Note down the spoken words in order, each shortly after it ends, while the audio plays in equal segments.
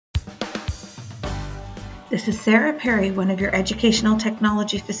This is Sarah Perry, one of your educational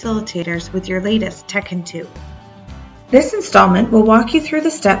technology facilitators with your latest Tech in 2. This installment will walk you through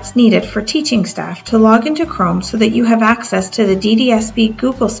the steps needed for teaching staff to log into Chrome so that you have access to the DDSB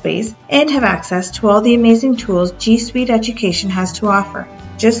Google Space and have access to all the amazing tools G Suite Education has to offer.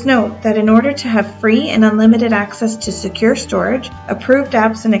 Just note that in order to have free and unlimited access to secure storage, approved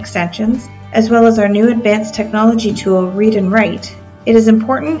apps and extensions, as well as our new advanced technology tool Read and Write, it is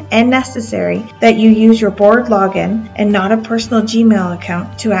important and necessary that you use your board login and not a personal Gmail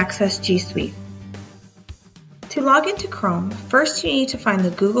account to access G Suite. To log into Chrome, first you need to find the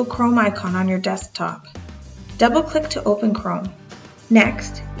Google Chrome icon on your desktop. Double-click to open Chrome.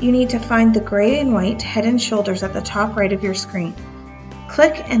 Next, you need to find the gray and white Head and Shoulders at the top right of your screen.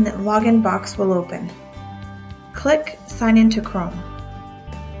 Click and the login box will open. Click Sign into Chrome.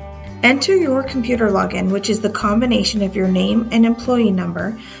 Enter your computer login, which is the combination of your name and employee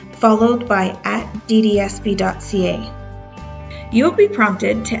number, followed by @ddsb.ca. You will be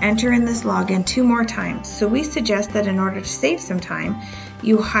prompted to enter in this login 2 more times, so we suggest that in order to save some time,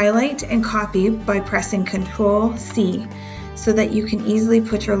 you highlight and copy by pressing Ctrl+C so that you can easily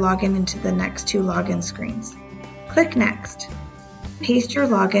put your login into the next 2 login screens. Click Next. Paste your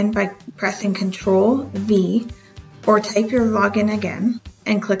login by pressing Ctrl+V or type your login again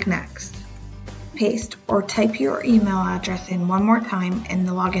and click Next. Paste or type your email address in 1 more time in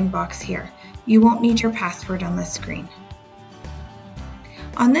the login box here. You won't need your password on this screen.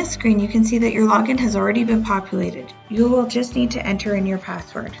 On this screen, you can see that your login has already been populated. You will just need to enter in your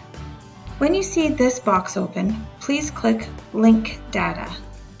password. When you see this box open, please click Link Data.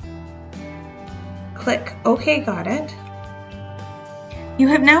 Click OK, got it. You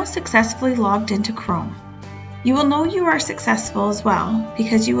have now successfully logged into Chrome. You will know you are successful as well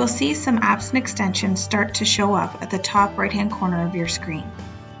because you will see some apps and extensions start to show up at the top right-hand corner of your screen.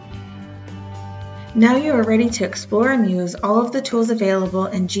 Now you are ready to explore and use all of the tools available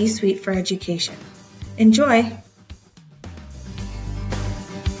in G Suite for Education. Enjoy!